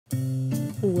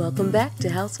Welcome back to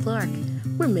House Clark.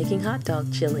 We're making hot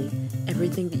dog chili.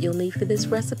 Everything that you'll need for this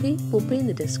recipe will be in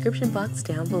the description box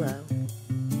down below.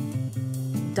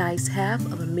 Dice half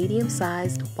of a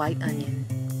medium-sized white onion.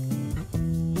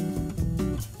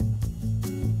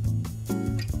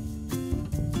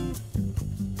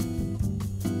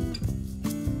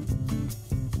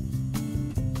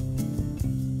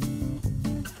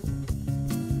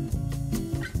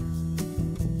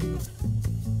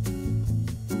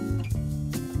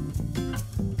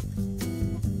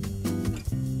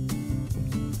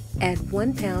 Add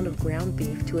 1 pound of ground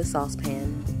beef to a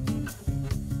saucepan.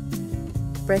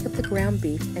 Break up the ground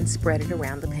beef and spread it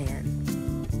around the pan.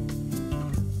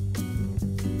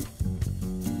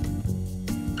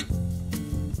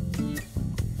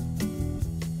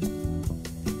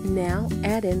 Now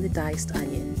add in the diced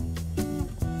onion.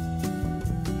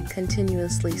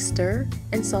 Continuously stir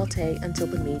and saute until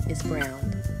the meat is browned.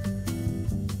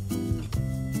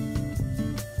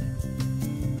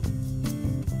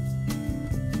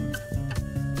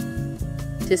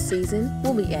 To season,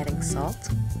 we'll be adding salt,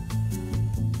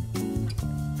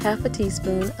 half a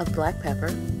teaspoon of black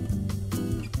pepper,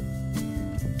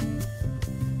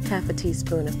 half a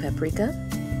teaspoon of paprika,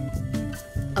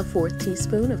 a 1/4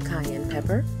 teaspoon of cayenne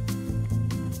pepper,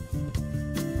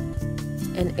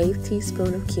 an 1/8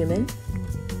 teaspoon of cumin,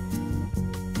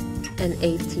 an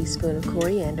 1/8 teaspoon of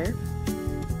coriander,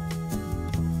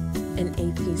 an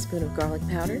 1/8 teaspoon of garlic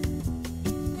powder,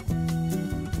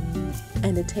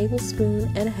 and a tablespoon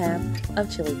and a half of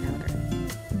chili powder.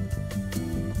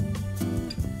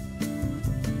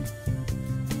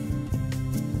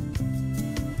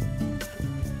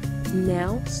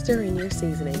 Now stir in your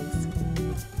seasonings.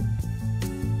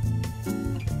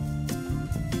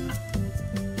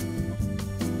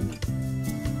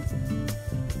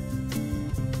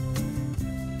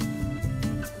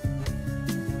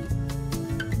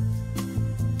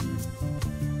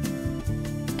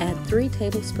 Add 3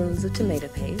 tablespoons of tomato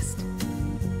paste.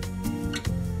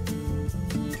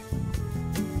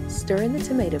 Stir in the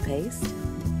tomato paste.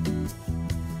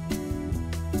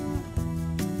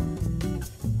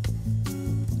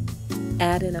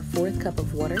 Add in a 1/4 cup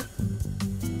of water.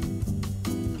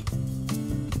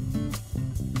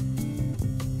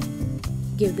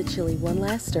 Give the chili one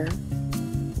last stir.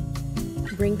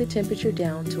 Bring the temperature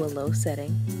down to a low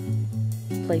setting.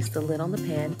 Place the lid on the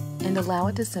pan and allow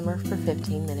it to simmer for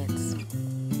 15 minutes.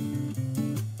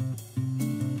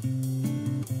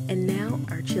 And now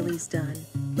our chili's done.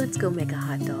 Let's go make a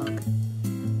hot dog.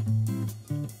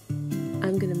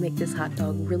 I'm gonna make this hot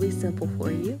dog really simple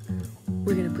for you.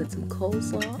 We're gonna put some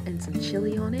coleslaw and some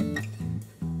chili on it.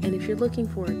 And if you're looking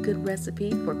for a good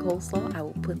recipe for coleslaw, I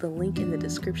will put the link in the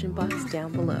description box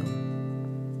down below.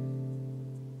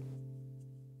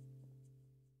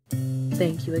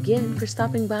 Thank you again for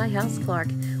stopping by House Clark.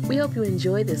 We hope you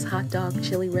enjoyed this hot dog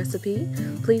chili recipe.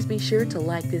 Please be sure to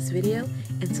like this video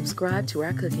and subscribe to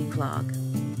our cooking vlog.